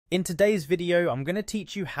In today's video, I'm going to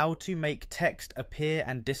teach you how to make text appear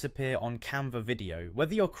and disappear on Canva video.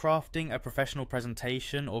 Whether you're crafting a professional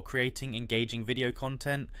presentation or creating engaging video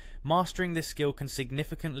content, mastering this skill can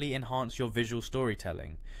significantly enhance your visual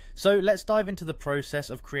storytelling. So let's dive into the process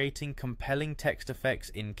of creating compelling text effects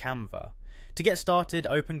in Canva. To get started,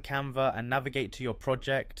 open Canva and navigate to your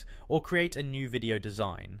project or create a new video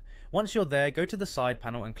design. Once you're there, go to the side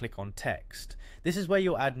panel and click on text. This is where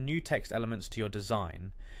you'll add new text elements to your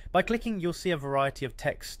design. By clicking, you'll see a variety of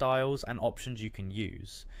text styles and options you can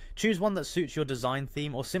use. Choose one that suits your design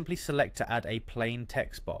theme or simply select to add a plain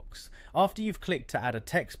text box. After you've clicked to add a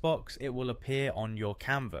text box, it will appear on your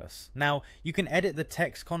canvas. Now, you can edit the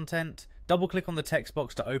text content. Double click on the text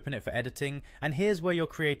box to open it for editing, and here's where your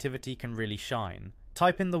creativity can really shine.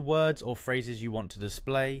 Type in the words or phrases you want to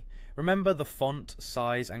display. Remember, the font,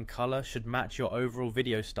 size and color should match your overall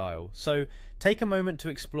video style, so take a moment to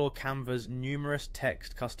explore Canva's numerous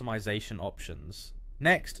text customization options.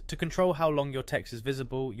 Next, to control how long your text is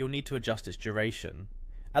visible, you'll need to adjust its duration.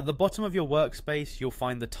 At the bottom of your workspace, you'll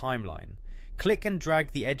find the timeline. Click and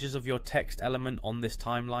drag the edges of your text element on this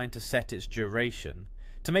timeline to set its duration.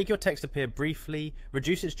 To make your text appear briefly,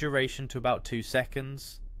 reduce its duration to about 2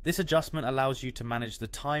 seconds. This adjustment allows you to manage the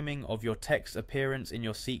timing of your text appearance in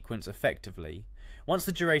your sequence effectively. Once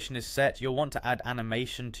the duration is set, you'll want to add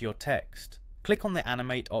animation to your text. Click on the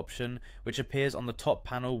animate option, which appears on the top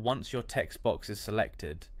panel once your text box is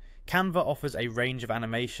selected. Canva offers a range of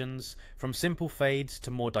animations, from simple fades to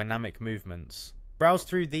more dynamic movements. Browse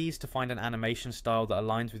through these to find an animation style that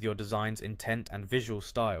aligns with your design's intent and visual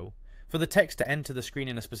style. For the text to enter the screen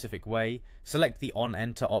in a specific way, select the On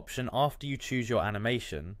Enter option after you choose your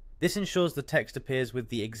animation. This ensures the text appears with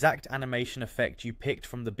the exact animation effect you picked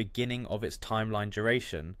from the beginning of its timeline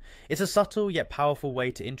duration. It's a subtle yet powerful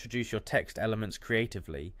way to introduce your text elements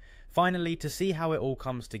creatively. Finally, to see how it all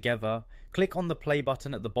comes together, click on the play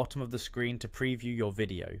button at the bottom of the screen to preview your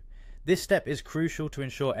video. This step is crucial to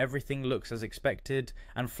ensure everything looks as expected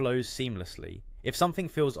and flows seamlessly. If something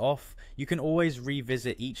feels off, you can always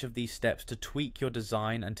revisit each of these steps to tweak your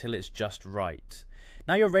design until it's just right.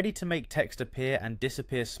 Now you're ready to make text appear and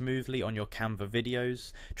disappear smoothly on your Canva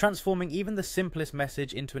videos, transforming even the simplest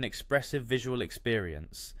message into an expressive visual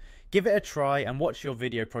experience. Give it a try and watch your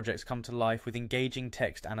video projects come to life with engaging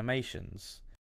text animations.